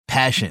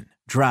Passion,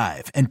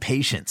 drive, and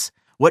patience.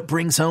 What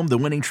brings home the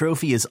winning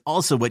trophy is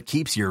also what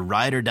keeps your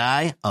ride or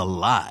die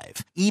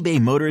alive.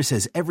 eBay Motors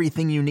has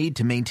everything you need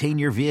to maintain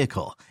your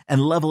vehicle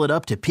and level it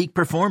up to peak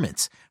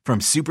performance, from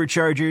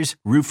superchargers,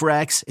 roof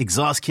racks,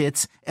 exhaust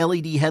kits,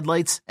 LED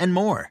headlights, and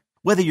more.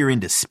 Whether you're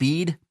into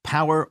speed,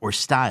 power, or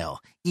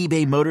style,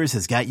 eBay Motors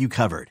has got you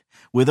covered.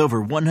 With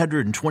over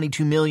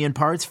 122 million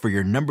parts for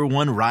your number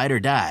one ride or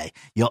die,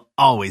 you'll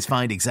always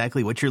find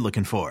exactly what you're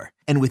looking for.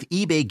 And with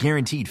eBay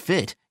Guaranteed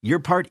Fit, your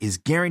part is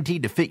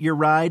guaranteed to fit your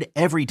ride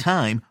every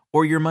time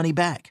or your money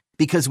back.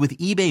 Because with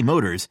eBay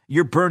Motors,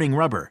 you're burning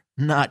rubber,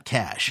 not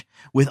cash.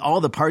 With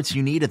all the parts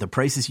you need at the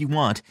prices you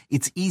want,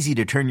 it's easy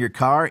to turn your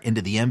car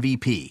into the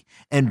MVP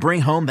and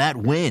bring home that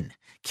win.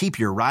 Keep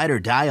your ride or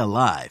die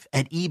alive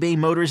at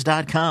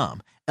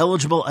ebaymotors.com.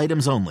 Eligible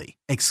items only.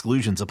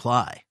 Exclusions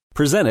apply.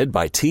 Presented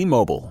by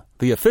T-Mobile,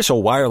 the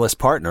official wireless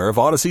partner of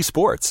Odyssey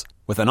Sports.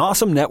 With an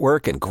awesome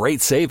network and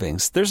great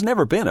savings, there's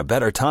never been a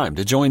better time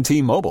to join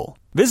T-Mobile.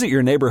 Visit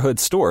your neighborhood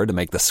store to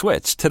make the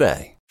switch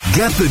today.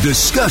 Get the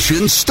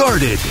discussion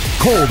started.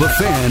 Call the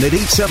Fan at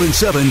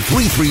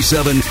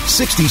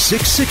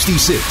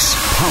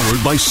 877-337-6666.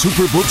 Powered by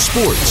Superbook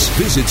Sports.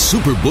 Visit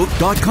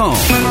superbook.com.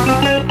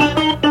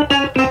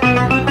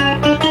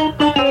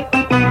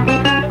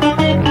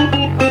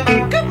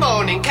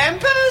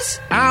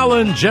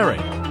 Alan Jerry.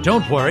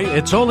 Don't worry,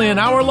 it's only an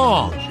hour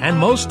long, and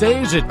most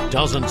days it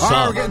doesn't suck. All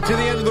right, we're getting to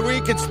the end of the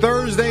week. It's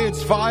Thursday.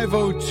 It's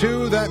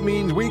 5:02. That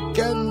means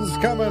weekend's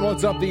coming.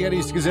 What's up, the Eddie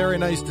Schizzeri?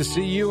 Nice to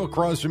see you.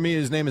 Across from me,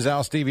 his name is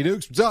Al Stevie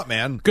Dukes. What's up,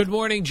 man? Good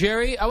morning,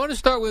 Jerry. I want to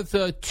start with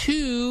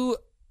two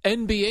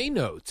NBA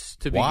notes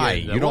to begin. Why?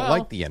 You don't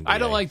like the NBA? I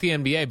don't like the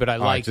NBA, but I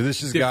like. Right, so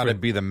this has got to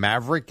be the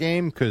Maverick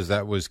game because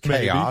that was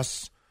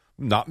chaos.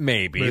 Not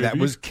maybe. That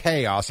was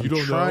chaos. I'm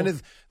trying to.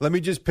 Let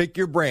me just pick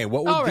your brain.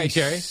 What was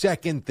the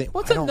second thing?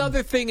 What's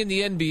another thing in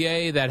the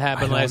NBA that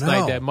happened last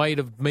night that might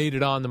have made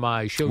it onto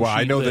my show sheet? Well,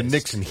 I know list? The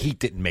Knicks and Heat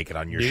didn't make it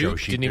on your show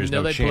sheet. Didn't even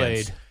know they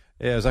played.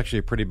 Yeah, it was actually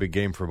a pretty big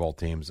game for both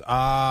teams.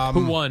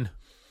 Who won?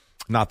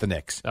 Not the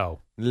Knicks. Oh.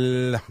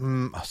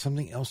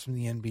 Something else from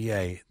the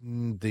NBA.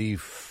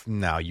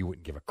 No, you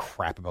wouldn't give a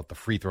crap about the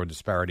free throw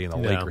disparity in the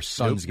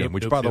Lakers-Suns game,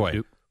 which, by the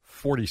way,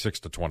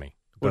 46-20.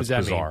 What does that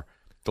bizarre. mean?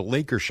 The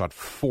Lakers shot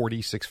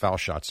 46 foul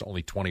shots,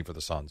 only 20 for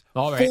the Suns.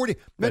 All right. 40.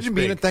 Imagine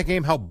being at that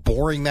game, how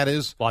boring that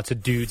is. Lots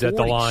of dudes at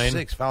the line.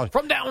 46 fouls.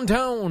 From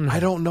downtown. I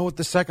don't know what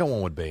the second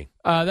one would be.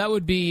 That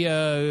would be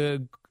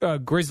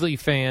Grizzly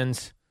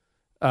fans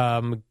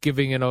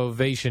giving an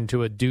ovation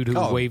to a dude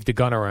who waved a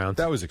gun around.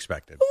 That was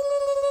expected.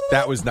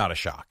 That was not a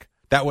shock.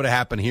 That would have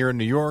happened here in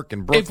New York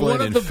and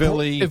Brooklyn and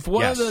Philly. If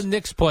one of the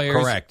Knicks players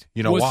was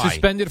why?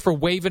 suspended for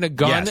waving a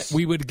gun,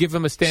 we would give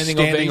him a standing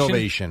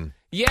ovation.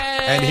 Yay!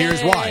 And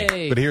here's why.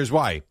 But here's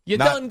why.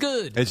 Done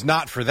good. It's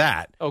not for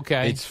that.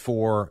 Okay. It's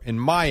for, in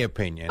my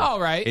opinion, all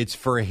right. It's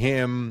for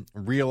him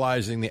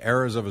realizing the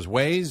errors of his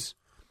ways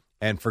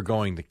and for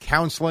going to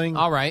counseling.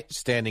 All right.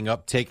 Standing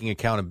up, taking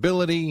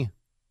accountability.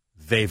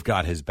 They've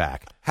got his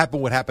back.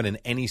 Would happen in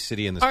any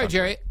city in this country.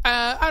 All right, Jerry.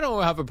 I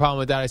don't have a problem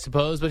with that, I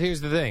suppose, but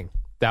here's the thing.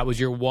 That was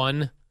your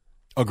one.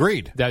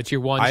 Agreed. That's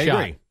your one I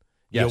shot. Agree.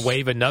 Yes. You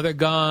wave another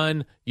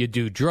gun. You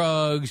do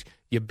drugs.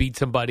 You beat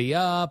somebody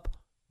up.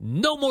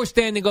 No more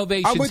standing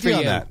ovations I'm with for you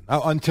on that.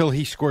 Until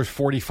he scores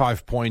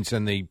 45 points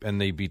and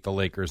they beat the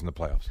Lakers in the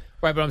playoffs.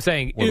 Right, but I'm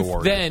saying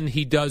if then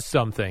he does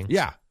something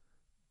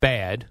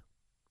bad,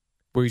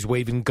 where he's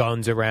waving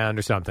guns around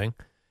or something,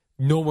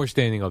 no more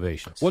standing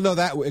ovations. Well, no,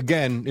 that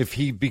again, if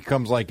he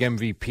becomes like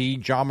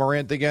MVP, Ja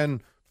Morant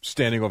again,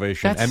 standing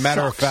ovation. That and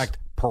matter sucks. of fact,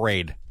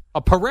 parade. A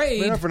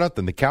parade? Not for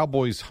nothing. The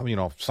Cowboys,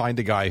 signed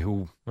a guy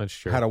who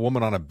had a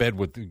woman on a bed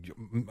with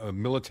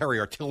military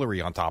artillery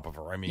on top of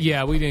her. I mean,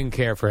 yeah, we didn't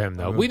care for him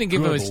though. We didn't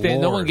give him a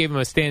no one gave him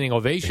a standing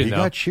ovation. He though.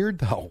 got cheered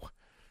though.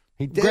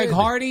 He did. Greg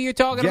Hardy, you're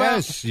talking about?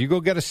 Yes, you go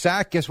get a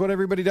sack. Guess what?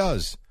 Everybody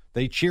does.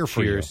 They cheer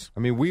for you. I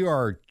mean, we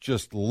are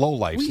just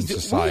lowlifes in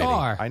society. We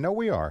are. I know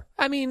we are.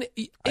 I mean,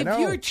 if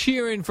you're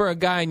cheering for a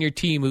guy on your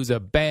team who's a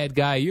bad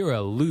guy, you're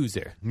a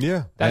loser.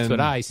 Yeah, that's what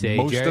I say.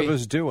 Most Jerry. of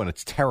us do, and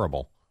it's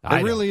terrible.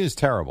 It really is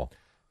terrible.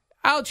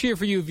 I'll cheer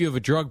for you if you have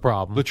a drug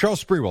problem.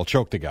 Latrell Sprewell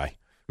choked a guy.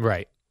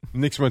 Right.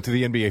 Knicks went to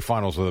the NBA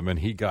Finals with him, and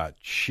he got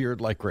cheered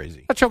like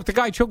crazy. The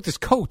guy choked his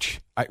coach.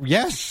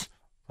 Yes,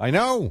 I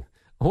know.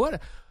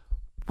 What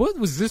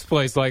was this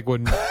place like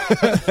when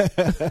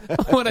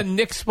when a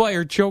Knicks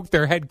player choked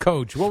their head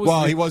coach?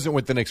 He wasn't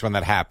with the Knicks when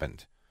that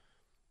happened.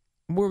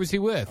 Where was he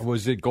with?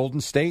 Was it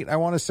Golden State, I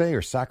want to say,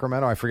 or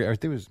Sacramento? I forget. I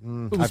think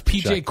it was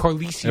P.J.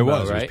 Carlesimo, It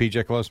was right?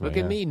 P.J. Carlesimo. Look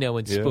at me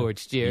knowing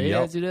sports, Jerry.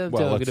 That's what I'm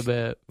talking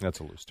about. That's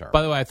a loose term.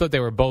 By the way, I thought they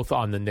were both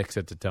on the Knicks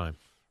at the time.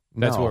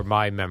 That's where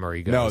my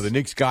memory goes. No, the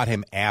Knicks got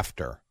him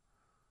after.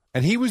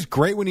 And he was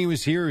great when he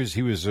was here.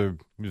 He was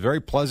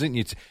very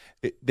pleasant.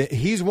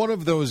 He's one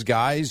of those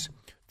guys,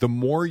 the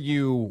more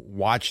you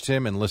watched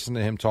him and listened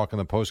to him talk in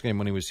the postgame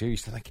when he was here, you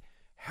said, like,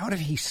 How did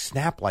he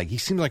snap like? He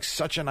seemed like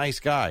such a nice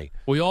guy.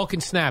 We all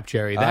can snap,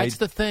 Jerry. That's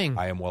the thing.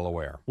 I am well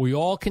aware. We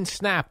all can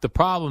snap. The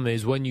problem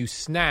is when you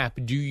snap,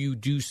 do you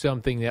do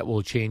something that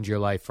will change your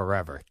life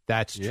forever?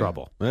 That's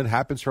trouble. It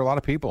happens for a lot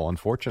of people,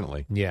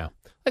 unfortunately. Yeah.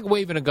 Like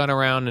waving a gun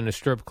around in a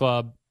strip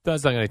club,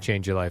 that's not going to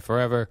change your life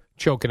forever.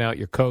 Choking out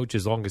your coach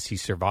as long as he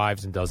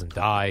survives and doesn't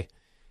die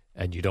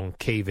and you don't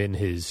cave in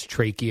his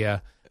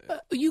trachea.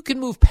 You can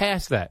move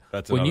past that.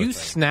 When you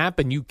snap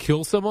and you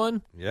kill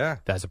someone,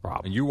 that's a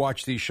problem. And you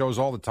watch these shows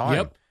all the time.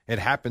 Yep. It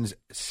happens,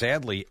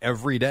 sadly,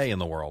 every day in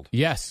the world.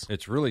 Yes.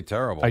 It's really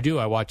terrible. I do.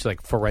 I watch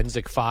like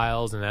Forensic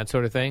Files and that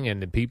sort of thing,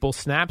 and people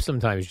snap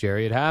sometimes,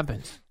 Jerry. It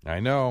happens. I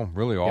know.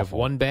 Really awful. You have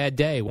one bad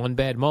day, one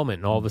bad moment,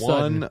 and all of a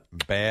sudden... One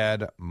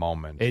bad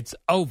moment. It's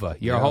over.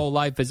 Your whole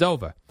life is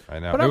over. I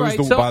know. But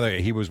By the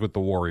way, he was with the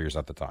Warriors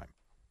at the time.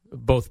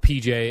 Both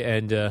PJ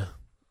and...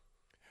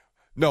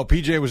 No,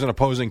 PJ was an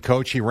opposing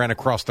coach. He ran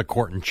across the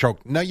court and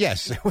choked. No,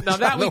 yes. Now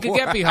that we could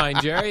get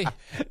behind, Jerry.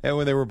 And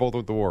when they were both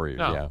with the Warriors,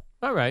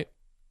 All right.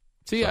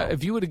 See,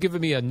 if you would have given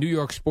me a New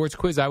York sports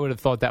quiz, I would have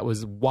thought that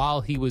was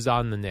while he was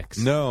on the Knicks.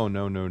 No.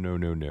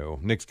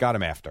 Knicks got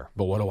him after.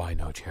 But what do I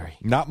know, Jerry?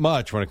 Not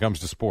much when it comes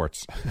to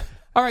sports.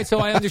 All right, so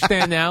I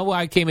understand now.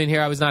 I came in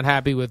here. I was not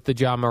happy with the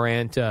John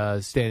Morant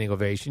standing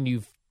ovation.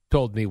 You've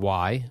told me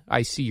why.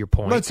 I see your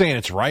point. I'm not saying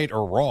it's right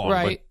or wrong,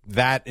 but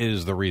that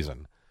is the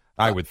reason.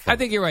 I would think. I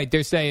think you're right.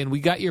 They're saying,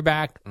 we got your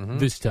back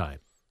this time.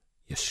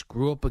 You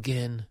screw up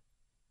again.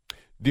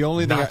 The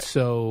only thing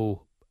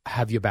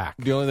have you back.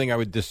 The only thing I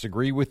would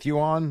disagree with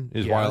you on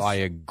is while I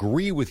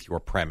agree with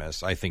your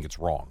premise, I think it's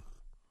wrong.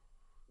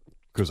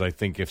 Because I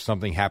think if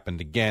something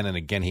happened again and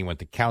again he went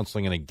to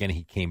counseling and again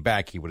he came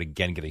back, he would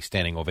again get a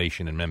standing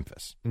ovation in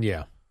Memphis.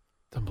 Yeah.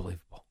 It's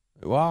unbelievable.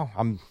 Well,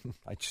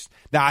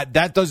 now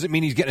that doesn't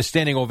mean he's getting a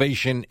standing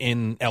ovation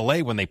in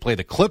L.A. when they play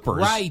the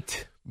Clippers.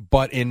 Right.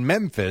 But in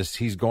Memphis,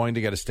 he's going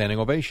to get a standing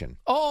ovation.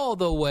 All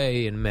the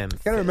way in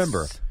Memphis. You got to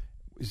remember,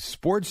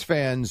 sports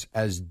fans,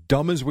 as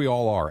dumb as we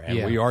all are,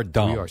 and we are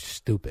dumb. We are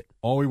stupid.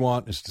 All we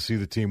want is to see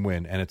the team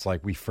win, and it's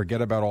like we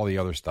forget about all the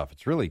other stuff.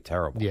 It's really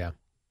terrible. Yeah.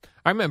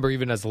 I remember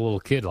even as a little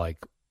kid,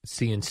 like,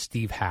 seeing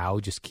Steve Howe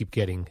just keep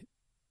getting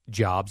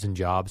jobs and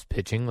jobs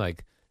pitching.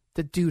 Like,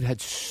 the dude had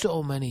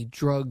so many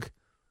drug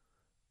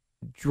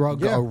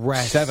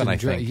arrests. 7, I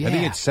think. I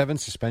think it's 7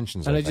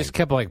 suspensions. And I just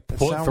kept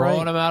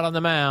throwing him out on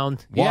the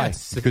mound. Why?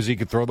 Yes. Because he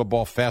could throw the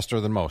ball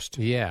faster than most.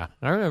 Yeah.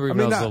 I remember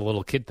even as a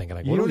little kid thinking,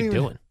 what are we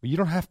doing? You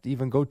don't have to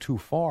even go too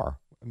far.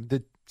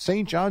 The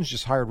St. John's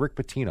just hired Rick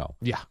Pitino.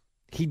 Yeah.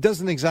 He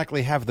doesn't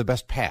exactly have the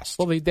best past.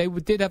 Well, they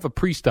did have a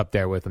priest up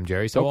there with him,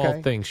 Jerry, so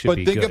all things should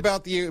be good.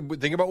 But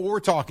think about what we're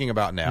talking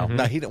about now.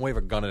 Now, he didn't wave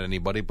a gun at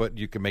anybody, but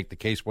you can make the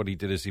case what he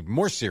did is even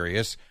more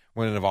serious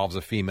when it involves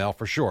a female,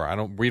 for sure.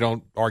 We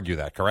don't argue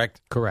that,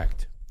 correct?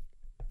 Correct.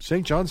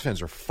 St. John's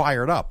fans are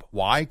fired up.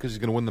 Why? Because he's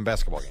going to win them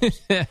basketball games.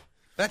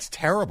 That's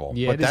terrible.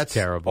 Yeah, that's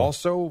terrible.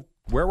 Also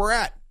where we're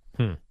at.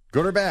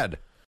 Good or bad?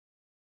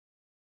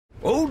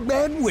 Old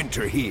Man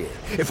Winter here.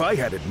 If I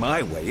had it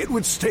my way, it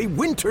would stay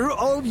winter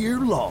all year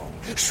long.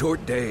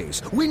 Short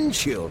days, wind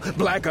chill,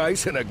 black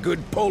ice, and a good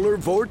polar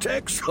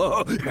vortex.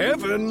 Oh,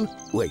 heaven.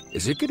 Wait,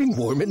 is it getting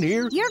warm in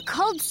here? Your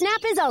cold snap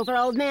is over,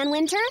 Old Man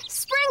Winter.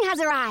 Spring has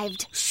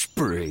arrived.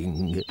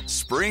 Spring.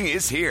 Spring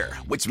is here,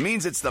 which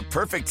means it's the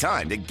perfect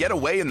time to get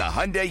away in the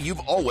Hyundai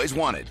you've always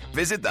wanted.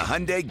 Visit the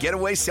Hyundai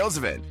Getaway Sales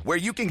Event, where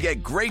you can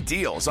get great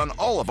deals on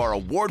all of our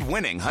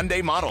award-winning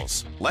Hyundai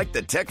models, like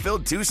the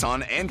tech-filled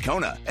Tucson and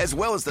Kona, as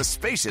well as the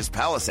spacious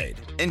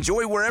Palisade.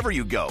 Enjoy wherever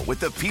you go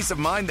with the peace of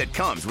mind that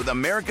comes with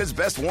America's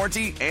best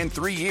warranty and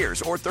 3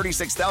 years or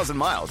 36,000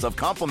 miles of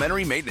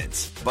complimentary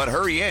maintenance. But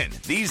hurry in,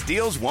 these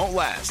deals won't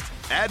last.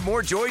 Add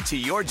more joy to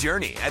your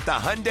journey at the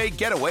Hyundai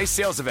Getaway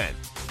Sales Event.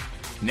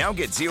 Now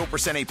get 0%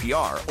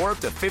 APR or up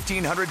to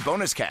 $1,500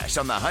 bonus cash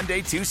on the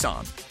Hyundai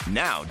Tucson.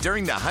 Now,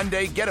 during the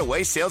Hyundai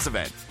Getaway Sales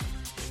Event.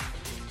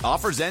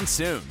 Offers end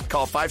soon.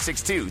 Call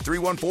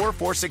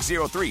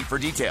 562-314-4603 for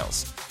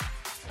details.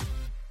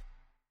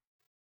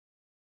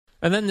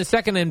 And then the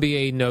second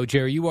NBA note,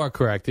 Jerry, you are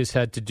correct. This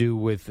had to do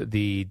with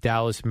the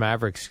Dallas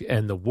Mavericks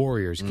and the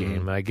Warriors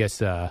game. I guess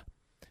that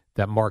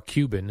Mark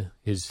Cuban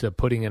is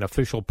putting an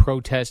official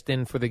protest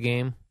in for the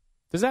game.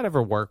 Does that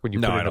ever work when you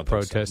put in a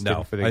protest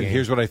in for the game?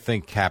 Here's what I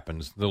think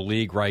happens. The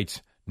league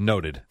writes,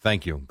 noted.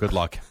 Thank you. Good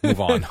luck.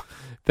 Move on.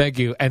 Thank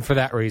you. And for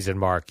that reason,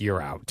 Mark,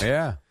 you're out.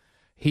 Yeah.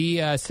 He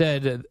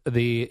said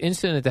the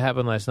incident that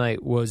happened last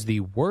night was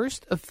the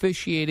worst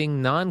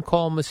officiating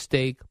non-call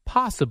mistake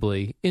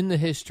possibly in the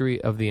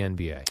history of the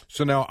NBA.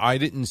 So now I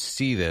didn't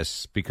see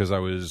this because I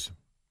was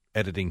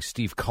editing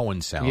Steve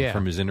Cohen's sound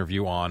from his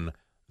interview on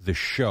the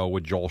show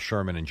with Joel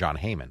Sherman and John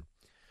Heyman.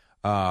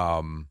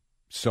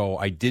 So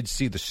I did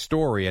see the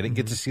story. I didn't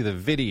get to see the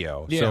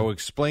video. Yeah. So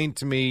explain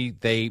to me,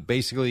 they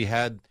basically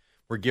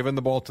were giving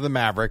the ball to the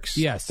Mavericks.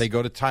 Yes. They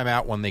go to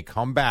timeout. When they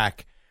come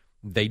back,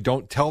 they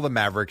don't tell the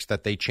Mavericks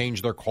that they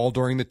changed their call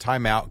during the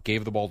timeout,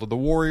 gave the ball to the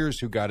Warriors,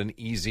 who got an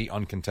easy,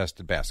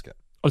 uncontested basket.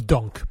 A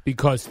dunk,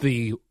 because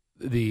the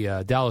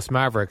the Dallas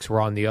Mavericks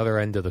were on the other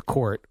end of the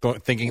court.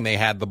 Thinking they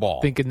had the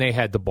ball.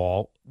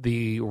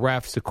 The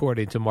refs,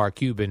 according to Mark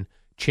Cuban,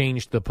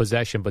 changed the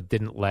possession but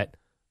didn't let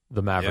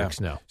the Mavericks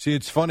know. See,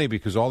 it's funny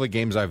because all the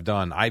games I've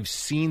done, I've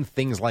seen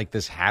things like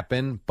this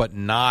happen, but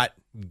not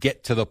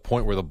get to the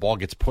point where the ball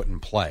gets put in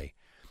play.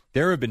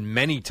 There have been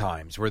many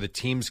times where the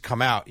teams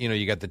come out,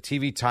 you got the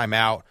TV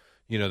timeout,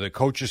 the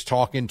coach is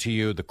talking to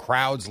you, the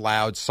crowd's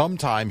loud.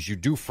 Sometimes you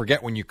do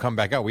forget when you come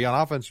back out. We on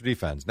offense or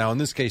defense? Now, in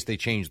this case, they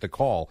changed the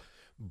call.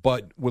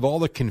 But with all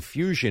the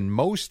confusion,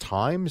 most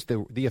times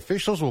the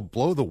officials will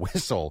blow the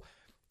whistle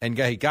and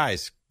go, hey,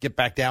 guys, get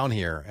back down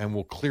here and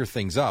we'll clear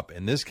things up.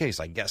 In this case,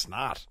 I guess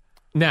not.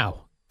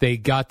 Now, they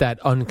got that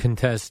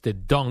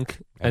uncontested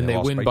dunk, and they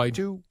win by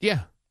 2.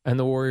 Yeah, and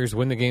the Warriors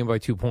win the game by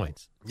 2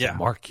 points. Yeah. So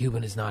Mark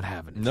Cuban is not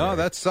having it. No, Jerry.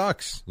 that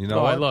sucks. You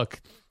know what?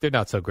 Look, they're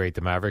not so great,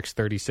 the Mavericks,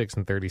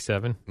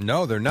 36-37.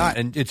 No, they're not.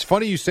 And it's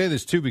funny you say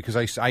this, too,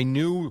 because I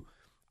knew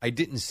I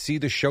didn't see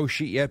the show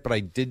sheet yet, but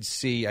I did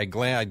see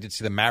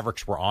the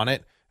Mavericks were on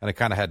it, and I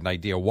kind of had an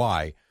idea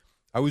why.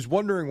 I was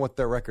wondering what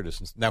their record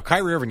is. Now,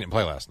 Kyrie Irving didn't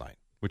play last night,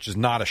 which is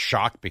not a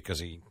shock because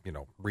he,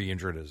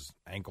 re-injured his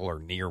ankle or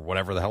knee or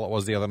whatever the hell it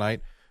was the other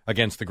night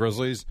against the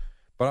Grizzlies.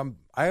 But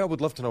I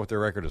would love to know what their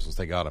record is since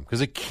they got him,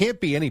 because it can't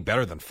be any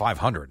better than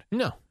 500.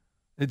 No.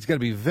 It's going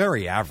to be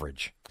very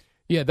average.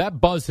 Yeah, that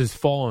buzz has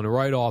fallen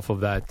right off of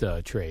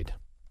that trade.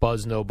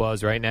 Buzz, no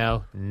buzz right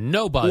now.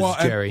 No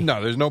buzz, Jerry.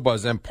 No, there's no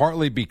buzz. And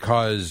partly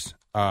because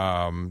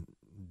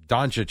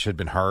Doncic had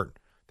been hurt.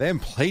 They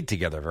haven't played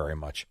together very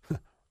much.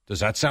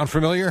 Does that sound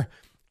familiar?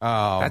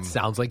 That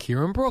sounds like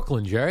here in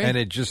Brooklyn, Jerry. And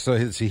it just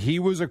he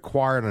was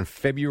acquired on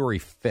February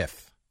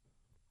 5th.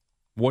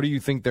 What do you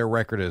think their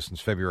record is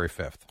since February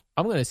 5th?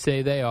 I'm going to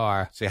say they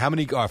are. Say how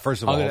many?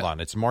 First of all, hold on.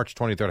 It's March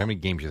 23rd. How many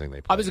games do you think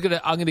they played?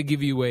 I'm going to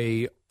give you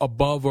a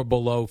above or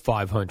below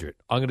 500.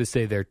 I'm going to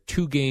say they're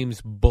 2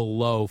 games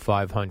below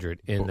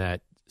 500 in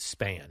that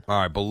span.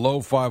 All right,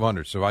 below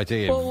 500. So I tell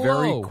you a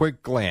very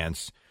quick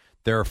glance.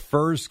 Their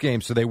first game,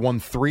 so they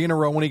won 3 in a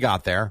row when he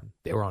got there.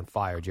 They were on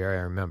fire, Jerry.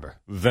 I remember.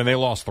 Then they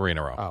lost 3 in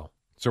a row. Oh,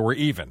 so we're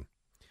even.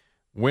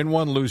 Win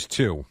 1, lose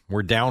 2.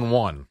 We're down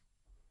 1.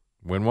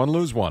 Win 1,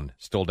 lose 1.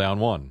 Still down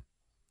 1.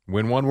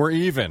 Win 1, we're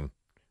even.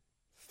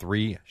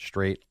 3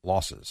 straight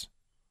losses.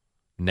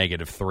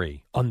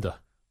 -3. Under.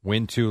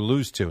 Win 2,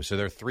 lose 2. So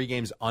they're 3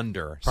 games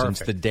under since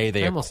the day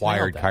they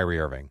acquired Kyrie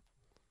Irving.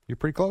 You're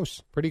pretty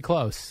close. Pretty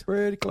close.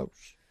 Pretty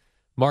close.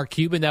 Mark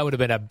Cuban, that would have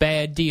been a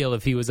bad deal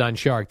if he was on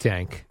Shark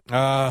Tank.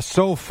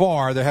 So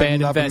far, there have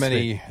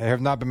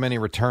not been many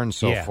returns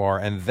so far,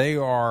 and they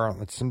are.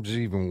 I'm just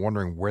even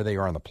wondering where they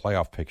are in the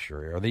playoff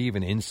picture. Are they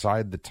even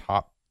inside the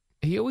top?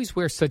 He always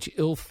wears such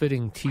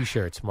ill-fitting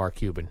T-shirts, Mark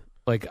Cuban,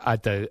 like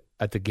at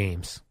the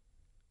games.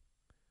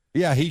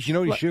 Yeah, he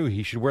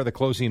should wear the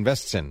clothes he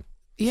invests in.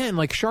 Yeah, and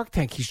like Shark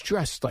Tank, he's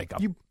dressed like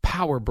a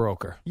power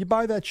broker. You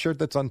buy that shirt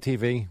that's on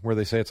TV where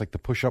they say it's like the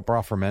push-up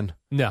bra for men?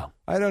 No.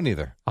 I don't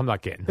either. I'm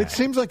not getting that. It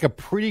seems like a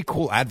pretty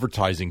cool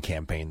advertising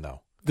campaign,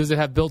 though. Does it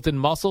have built-in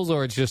muscles,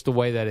 or it's just the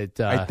way that it...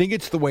 I think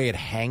it's the way it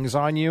hangs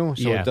on you,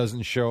 so it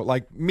doesn't show...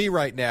 Like me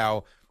right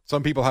now,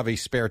 some people have a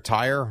spare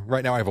tire.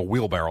 Right now I have a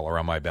wheelbarrow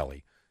around my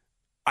belly.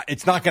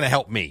 It's not going to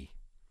help me.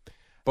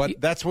 But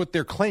that's what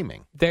they're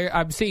claiming.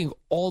 I'm seeing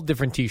all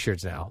different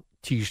T-shirts now.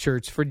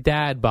 T-shirts for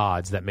dad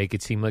bods that make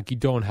it seem like you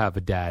don't have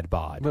a dad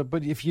bod.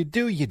 But if you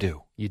do, you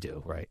do. You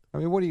do, right? I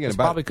mean, what are you going to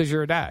buy? It's probably because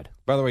you're a dad.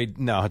 By the way,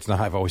 no, it's not.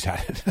 I've always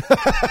had it.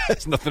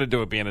 It's nothing to do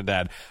with being a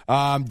dad.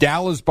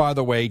 Dallas, by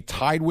the way,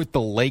 tied with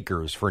the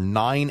Lakers for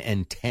 9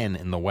 and 10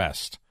 in the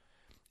West.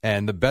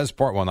 And the best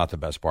part, well, not the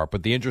best part,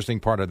 but the interesting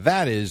part of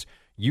that is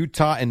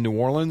Utah and New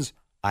Orleans,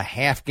 a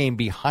half game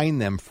behind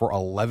them for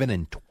 11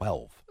 and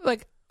 12.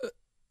 Like,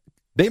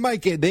 They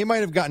might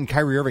have gotten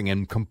Kyrie Irving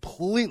and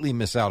completely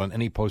miss out on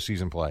any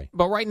postseason play.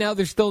 But right now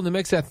they're still in the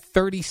mix at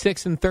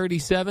 36 and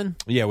 37.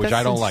 Yeah, which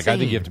I don't like. I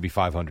think you have to be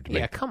 500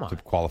 to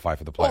qualify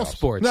for the playoffs. All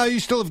sports. No, you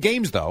still have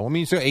games though. I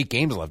mean, so 8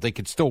 games left. They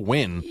could still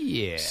win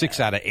 6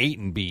 out of 8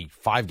 and be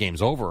 5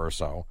 games over or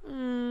so.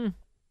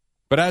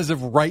 But as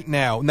of right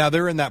now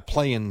they're in that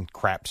play-in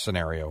crap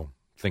scenario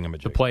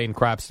thingamajig. The play-in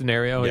crap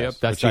scenario. Yes, yep,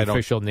 that's the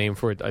official name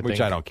for it. Which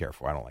I don't care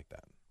for. I don't like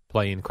that.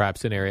 Play-in crap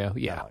scenario?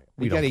 Yeah.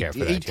 We don't care for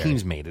that. 8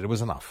 teams made it. It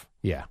was enough.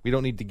 Yeah. We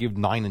don't need to give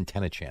 9 and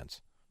 10 a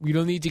chance. We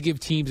don't need to give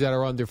teams that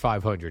are under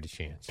 500 a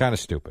chance. Kind of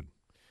stupid.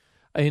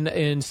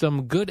 In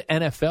some good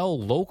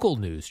NFL local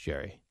news,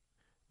 Jerry,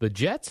 the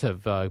Jets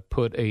have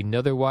put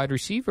another wide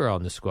receiver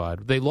on the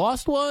squad. They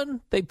lost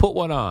one. They put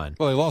one on.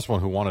 Well, they lost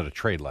one who wanted a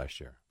trade last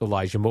year.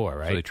 Elijah Moore,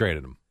 right? So they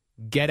traded him.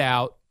 Get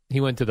out. He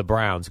went to the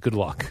Browns. Good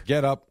luck.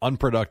 Get up,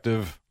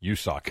 unproductive. You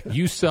suck.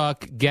 You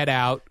suck. Get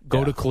out.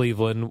 Go to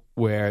Cleveland,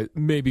 where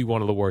maybe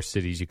one of the worst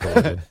cities you could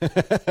live in.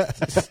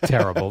 It's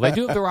terrible. They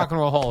do have the Rock and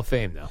Roll Hall of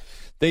Fame, though.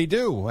 They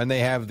do. And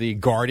they have the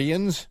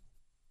Guardians.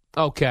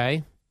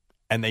 Okay.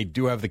 And they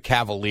do have the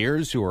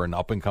Cavaliers, who are an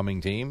up-and-coming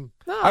team.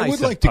 I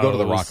would like to go to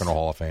the Rock and Roll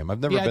Hall of Fame. I've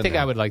never been there. I think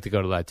I would like to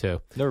go to that, too.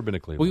 Never been to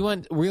Cleveland. We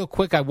went real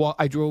quick.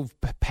 I drove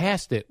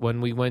past it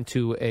when we went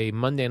to a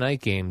Monday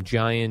night game,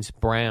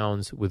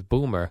 Giants-Browns with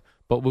Boomer.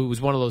 but it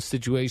was one of those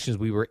situations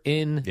we were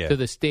in to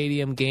the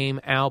stadium, game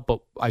out,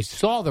 but I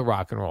saw the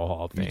Rock and Roll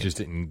Hall of Fame. You just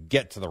didn't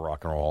get to the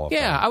Rock and Roll Hall of Fame.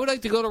 Yeah, I would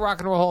like to go to Rock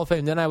and Roll Hall of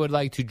Fame. Then I would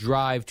like to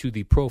drive to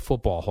the Pro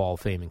Football Hall of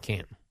Fame in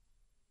Canton.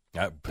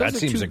 That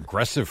seems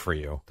aggressive for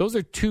you. Those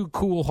are two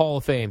cool Hall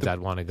of Fames I'd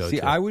want to go to. See,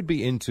 I would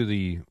be into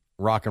the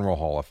Rock and Roll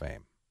Hall of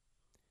Fame.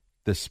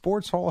 The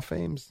Sports Hall of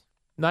Fames?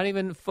 Not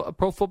even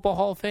Pro Football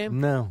Hall of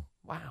Fame? No.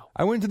 Wow.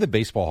 I went to the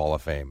Baseball Hall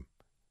of Fame.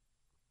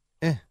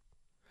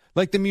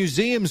 Like the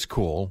museum's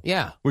cool.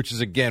 Yeah. Which is,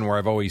 again, where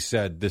I've always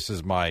said this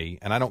is my,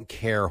 and I don't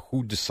care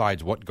who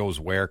decides what goes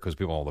where because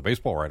all the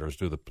baseball writers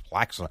do the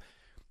plaques.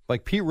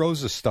 Like Pete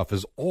Rose's stuff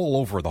is all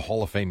over the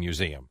Hall of Fame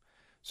museum.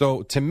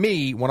 So to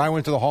me, when I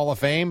went to the Hall of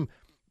Fame,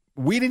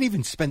 we didn't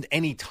even spend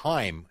any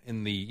time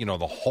in the,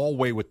 the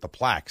hallway with the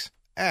plaques.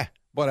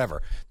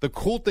 Whatever. The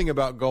cool thing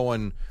about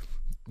going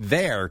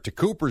there to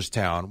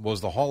Cooperstown was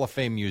the Hall of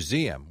Fame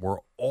Museum, where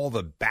all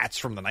the bats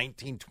from the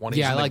 1920s and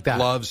the like that.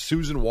 gloves.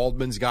 Susan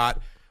Waldman's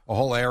got a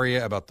whole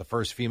area about the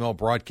first female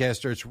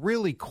broadcaster. It's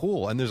really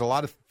cool, and there's a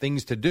lot of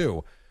things to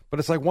do. But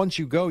it's like once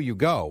you go, you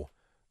go.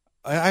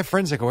 I have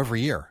friends that go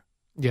every year.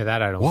 Yeah,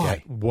 that I don't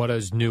get. What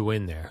is new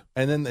in there?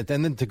 And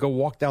then to go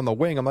walk down the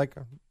wing, I'm like,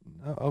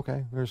 oh,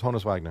 okay, there's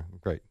Honus Wagner.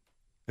 Great.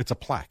 It's a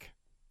plaque.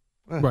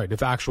 Right.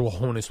 If actual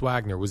Honus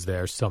Wagner was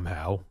there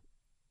somehow,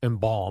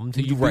 embalmed,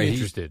 you'd be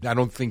interested. I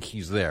don't think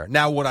he's there.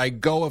 Now, would I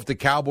go if the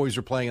Cowboys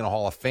are playing in a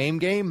Hall of Fame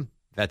game?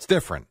 That's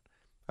different.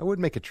 I would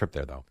make a trip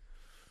there, though.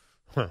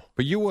 Huh.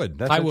 But you would.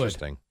 That's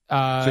interesting.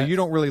 So you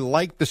don't really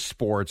like the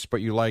sports,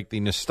 but you like the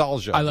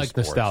nostalgia of I like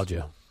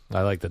nostalgia.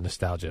 I like the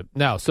nostalgia.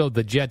 Now, so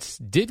the Jets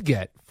did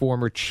get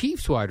former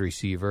Chiefs wide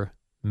receiver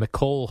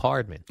Mecole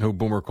Hardman. Who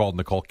Boomer called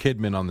Nicole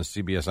Kidman on the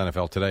CBS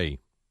NFL Today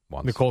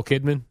once. Nicole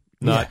Kidman?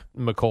 Not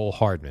Mecole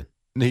Hardman.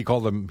 He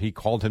called him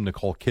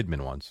Nicole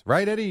Kidman once.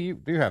 Right, Eddie?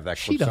 You have that clip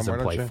somewhere, She doesn't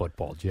play you?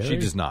 football, Jerry. She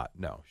does not.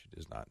 No, she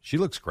does not. She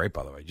looks great,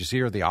 by the way. Did you see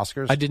her at the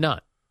Oscars? I did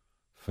not.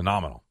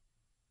 Phenomenal.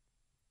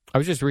 I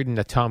was just reading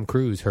that Tom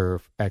Cruise,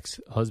 her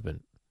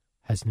ex-husband,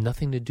 has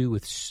nothing to do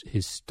with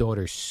his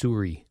daughter,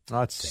 Suri.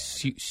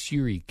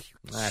 Suri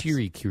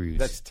Cruise.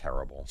 That's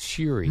terrible.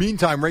 Suri.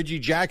 Meantime, Reggie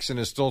Jackson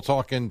is still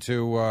talking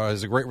to,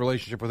 has a great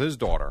relationship with his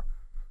daughter.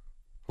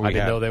 I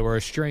didn't know they were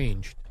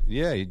estranged.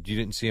 Yeah, you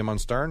didn't see him on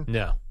Stern?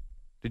 No.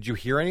 Did you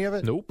hear any of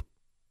it? Nope.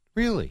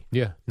 Really?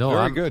 Yeah. No.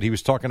 Very good. He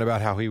was talking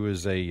about how he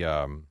was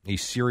a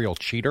serial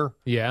cheater.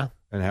 Yeah.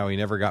 And how he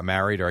never got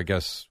married, or I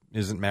guess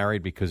isn't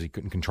married because he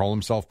couldn't control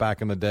himself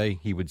back in the day.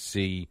 He would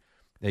see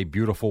a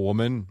beautiful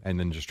woman and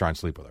then just try and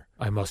sleep with her.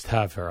 I must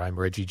have her. I'm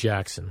Reggie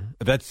Jackson.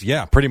 That's,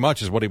 pretty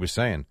much is what he was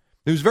saying.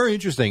 It was very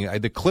interesting.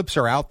 The clips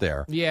are out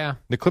there. Yeah.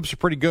 The clips are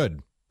pretty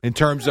good in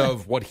terms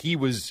of what he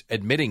was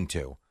admitting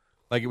to.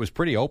 Like, it was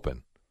pretty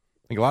open.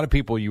 Like, a lot of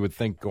people you would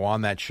think go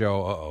on that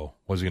show,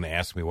 was he going to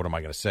ask me, what am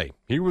I going to say?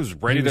 He was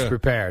ready He was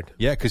prepared.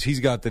 Yeah, because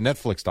he's got the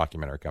Netflix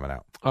documentary coming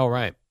out. Oh,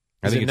 right.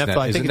 I think it's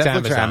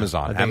Netflix or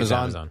Amazon.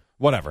 Amazon.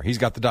 Whatever. He's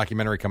got the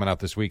documentary coming out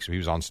this week, so he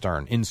was on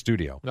Stern in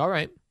studio. All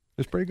right.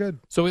 It's pretty good.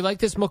 So we like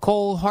this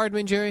Mecole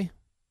Hardman, Jerry?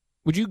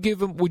 Would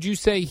you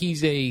say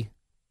he's a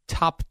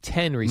top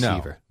 10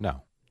 receiver?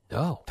 No.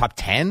 Top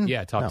 10?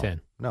 Yeah, top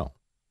 10. No.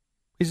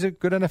 He's a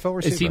good NFL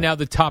receiver. Is he now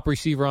the top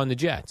receiver on the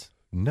Jets?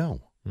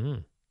 No.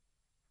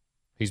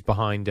 He's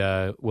behind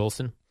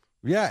Wilson?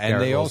 Yeah, and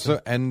Garrett they Wilson.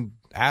 also, and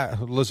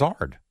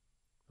Lazard.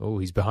 Oh,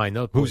 he's behind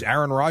those. Who's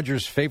Aaron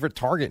Rodgers' favorite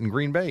target in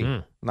Green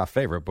Bay? Not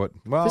favorite, but,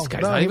 well, this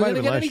guy's not even going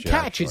to get any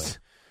catches.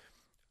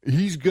 Actually.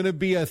 He's going to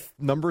be a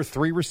number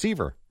 3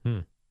 receiver.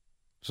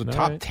 So All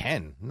top right.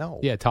 10? No.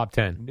 Yeah, top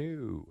 10.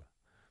 No.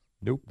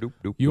 Nope.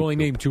 You only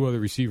named 2 other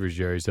receivers,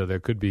 Jerry, so he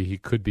could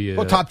be a...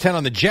 Well, top 10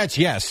 on the Jets,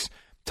 yes.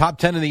 Top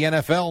 10 in the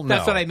NFL, no.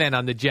 That's what I meant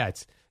on the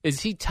Jets. Is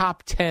he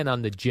top 10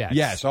 on the Jets?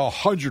 Yes,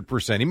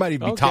 100%. He might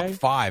even be top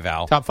 5,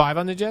 Al. Top 5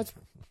 on the Jets?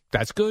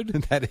 That's good.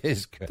 That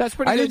is good. That's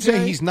pretty good, I didn't say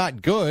Jerry. he's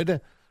not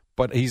good,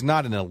 but he's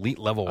not an elite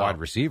level wide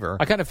receiver.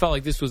 I kind of felt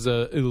like this was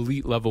an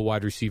elite level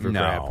wide receiver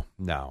grab.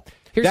 No.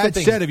 Here's that the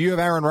thing. said, if you have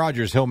Aaron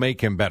Rodgers, he'll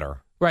make him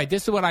better. Right,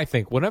 this is what I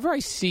think. Whenever I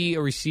see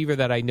a receiver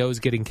that I know is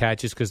getting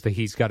catches because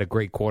he's got a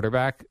great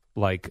quarterback,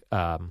 like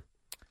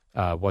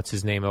what's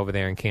his name over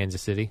there in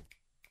Kansas City?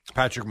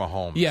 Patrick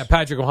Mahomes. Yeah,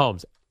 Patrick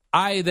Mahomes.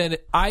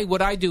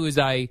 What I do is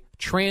I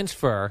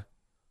transfer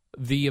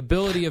the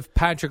ability of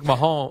Patrick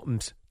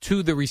Mahomes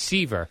to the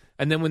receiver,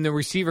 and then when the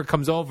receiver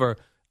comes over,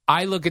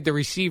 I look at the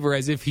receiver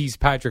as if he's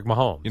Patrick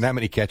Mahomes. You know how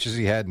many catches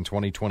he had in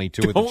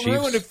 2022 with the Chiefs? Don't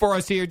ruin it for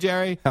us here,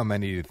 Jerry. How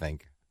many do you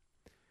think?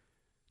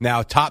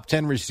 Now, top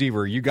 10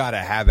 receiver, you got to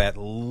have at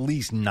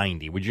least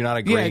 90. Would you not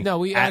agree? Yeah, no,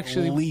 we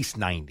actually... At least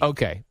 90.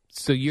 Okay,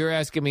 so you're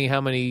asking me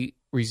how many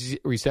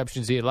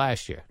receptions he had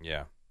last year?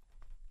 Yeah.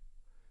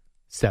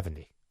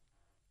 70.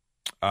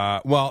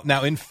 Well,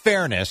 now, in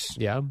fairness,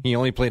 Yeah. he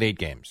only played 8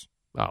 games.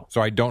 Oh.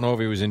 So I don't know if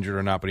he was injured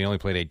or not, but he only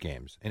played 8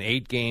 games. In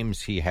 8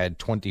 games, he had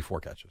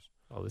 24 catches.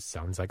 Oh, this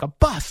sounds like a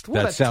bust.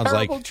 What That a sounds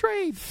terrible like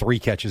trade. 3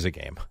 catches a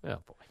game. Oh,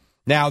 boy.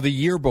 Now, the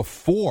year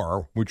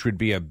before, which would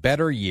be a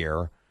better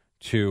year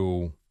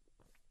to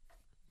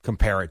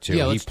compare it to.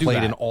 Yeah, he let's do played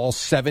that. in all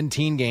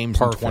 17 games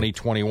in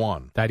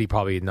 2021. That he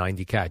probably had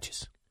 90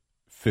 catches.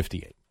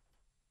 58.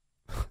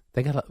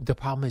 The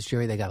problem is,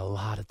 Jerry, they got a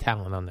lot of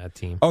talent on that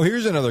team. Oh,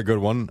 here's another good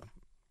one.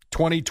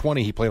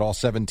 2020, he played all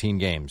 17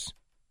 games.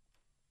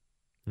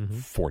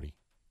 40.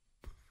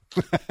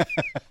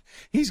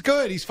 He's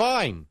good. He's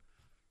fine.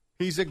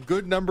 He's a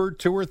good number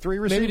 2 or 3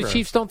 receiver. Maybe the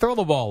Chiefs don't throw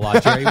the ball a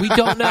lot, Jerry. We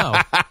don't know.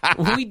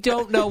 We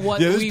don't know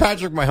what. Yeah, this is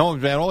Patrick Mahomes,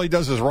 man. All he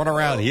does is run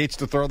around. He hates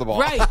to throw the ball.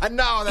 Right.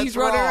 No, that's He's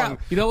wrong. running around.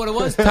 You know what it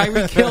was?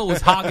 Tyreek Hill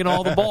was hogging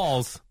all the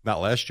balls. Not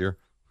last year.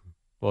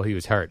 Well, he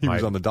was hurt. He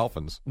was on the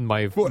Dolphins.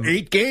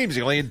 8 games.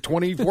 He only had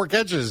 24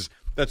 catches.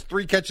 That's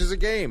 3 catches a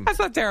game. That's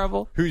not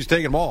terrible. Who's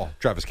taking them all?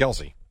 Travis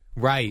Kelce.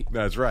 Right.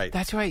 That's right.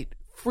 That's right.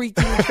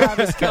 Freaking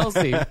Travis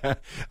Kelce.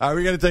 All right,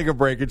 we got to take a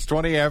break. It's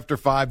 20 after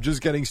 5,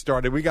 just getting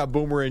started. We got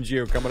Boomer and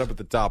Gio coming up at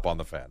the top on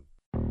the Fan.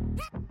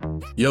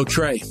 Yo,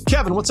 Trey.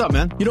 Kevin, what's up,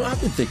 man? You know, I've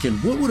been thinking,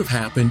 what would have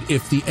happened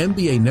if the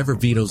NBA never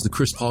vetoes the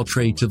Chris Paul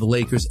trade to the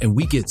Lakers and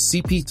we get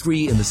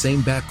CP3 in the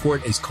same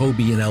backcourt as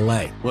Kobe in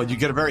LA? Well, you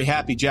get a very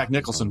happy Jack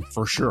Nicholson,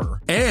 for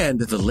sure. And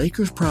the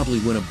Lakers probably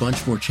win a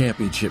bunch more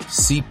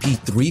championships.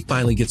 CP3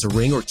 finally gets a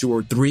ring or 2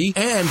 or 3,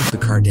 and the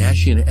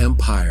Kardashian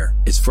empire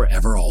is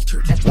forever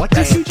altered. What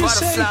did you just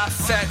say?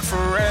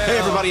 Hey,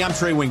 everybody, I'm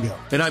Trey Wingo.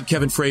 And I'm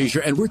Kevin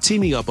Frazier, and we're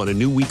teaming up on a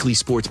new weekly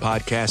sports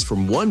podcast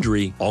from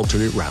Wondery,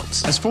 Alternate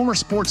Routes. As former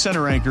Sports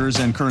Center anchors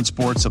and current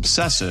sports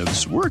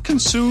obsessives, we're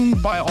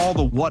consumed by all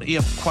the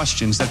what-if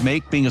questions that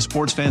make being a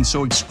sports fan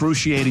so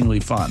excruciatingly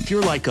fun. If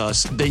you're like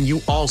us, then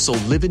you also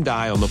live and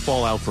die on the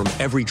fallout from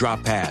every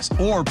drop pass.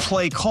 Or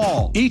play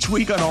call. Each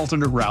week on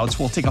Alternate Routes,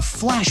 we'll take a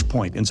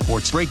flashpoint in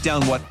sports, break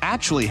down what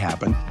actually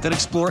happened, then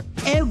explore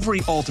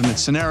every alternate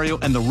scenario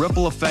and the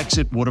ripple effects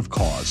it would have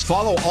caused.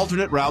 Follow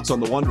Alternate Routes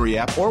on the Wondery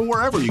app or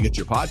wherever you get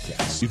your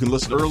podcasts. You can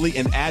listen early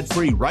and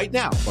ad-free right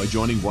now by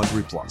joining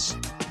Wondery Plus.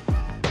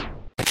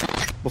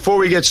 Before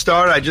we get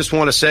started, I just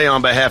want to say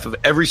on behalf of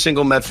every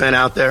single Met fan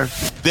out there,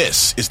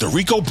 this is the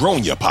Rico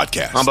Bronya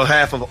Podcast. On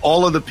behalf of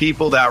all of the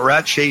people that were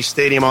at Chase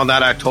Stadium on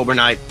that October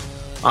night,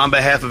 on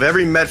behalf of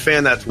every Met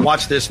fan that's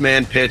watched this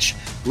man pitch,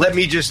 let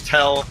me just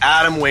tell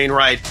Adam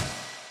Wainwright,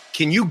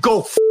 can you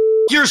go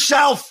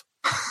yourself?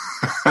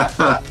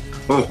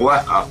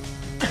 Wow.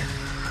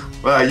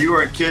 Well, you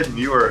weren't kidding.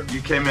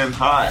 You came in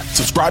hot.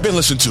 Subscribe and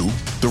listen to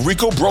the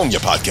Rico Bronya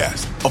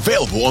Podcast,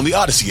 available on the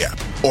Odyssey app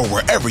or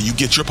wherever you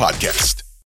get your podcast.